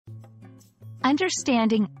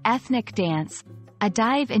Understanding ethnic dance, a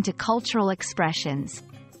dive into cultural expressions.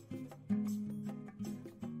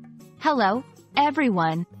 Hello,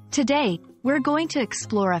 everyone. Today, we're going to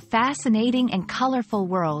explore a fascinating and colorful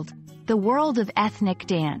world, the world of ethnic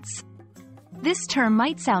dance. This term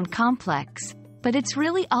might sound complex, but it's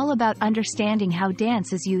really all about understanding how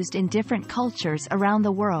dance is used in different cultures around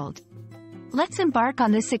the world. Let's embark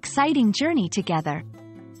on this exciting journey together.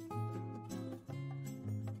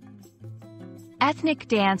 Ethnic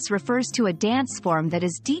dance refers to a dance form that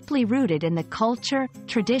is deeply rooted in the culture,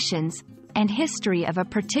 traditions, and history of a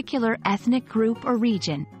particular ethnic group or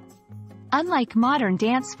region. Unlike modern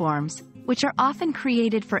dance forms, which are often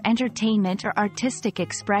created for entertainment or artistic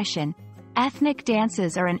expression, ethnic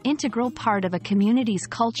dances are an integral part of a community's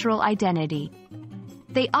cultural identity.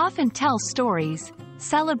 They often tell stories,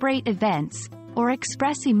 celebrate events, or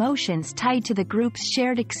express emotions tied to the group's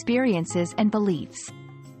shared experiences and beliefs.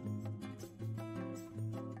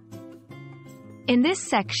 In this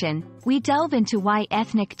section, we delve into why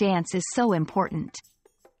ethnic dance is so important.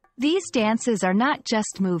 These dances are not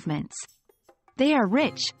just movements. They are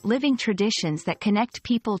rich, living traditions that connect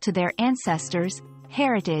people to their ancestors,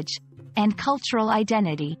 heritage, and cultural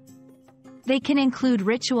identity. They can include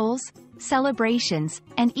rituals, celebrations,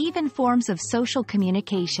 and even forms of social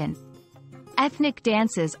communication. Ethnic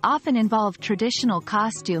dances often involve traditional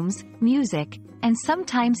costumes, music, and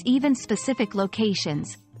sometimes even specific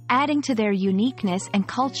locations, adding to their uniqueness and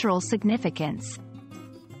cultural significance.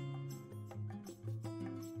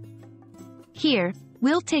 Here,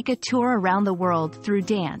 we'll take a tour around the world through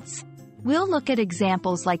dance. We'll look at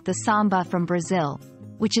examples like the samba from Brazil,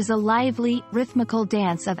 which is a lively, rhythmical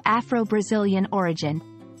dance of Afro-Brazilian origin.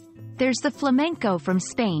 There's the flamenco from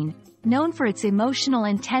Spain, known for its emotional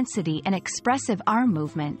intensity and expressive arm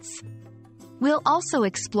movements. We'll also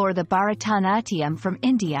explore the Bharatanatyam from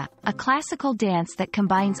India, a classical dance that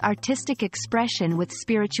combines artistic expression with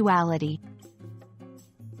spirituality.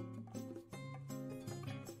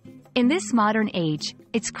 In this modern age,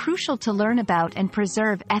 it's crucial to learn about and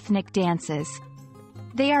preserve ethnic dances.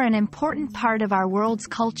 They are an important part of our world's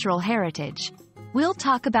cultural heritage. We'll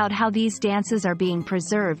talk about how these dances are being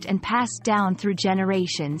preserved and passed down through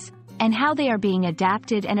generations, and how they are being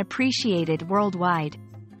adapted and appreciated worldwide.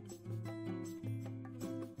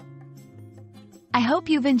 I hope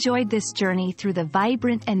you've enjoyed this journey through the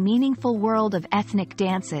vibrant and meaningful world of ethnic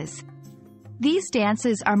dances. These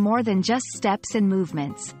dances are more than just steps and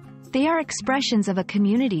movements. They are expressions of a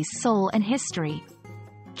community's soul and history.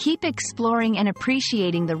 Keep exploring and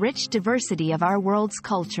appreciating the rich diversity of our world's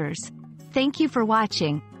cultures. Thank you for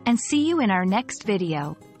watching, and see you in our next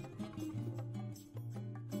video.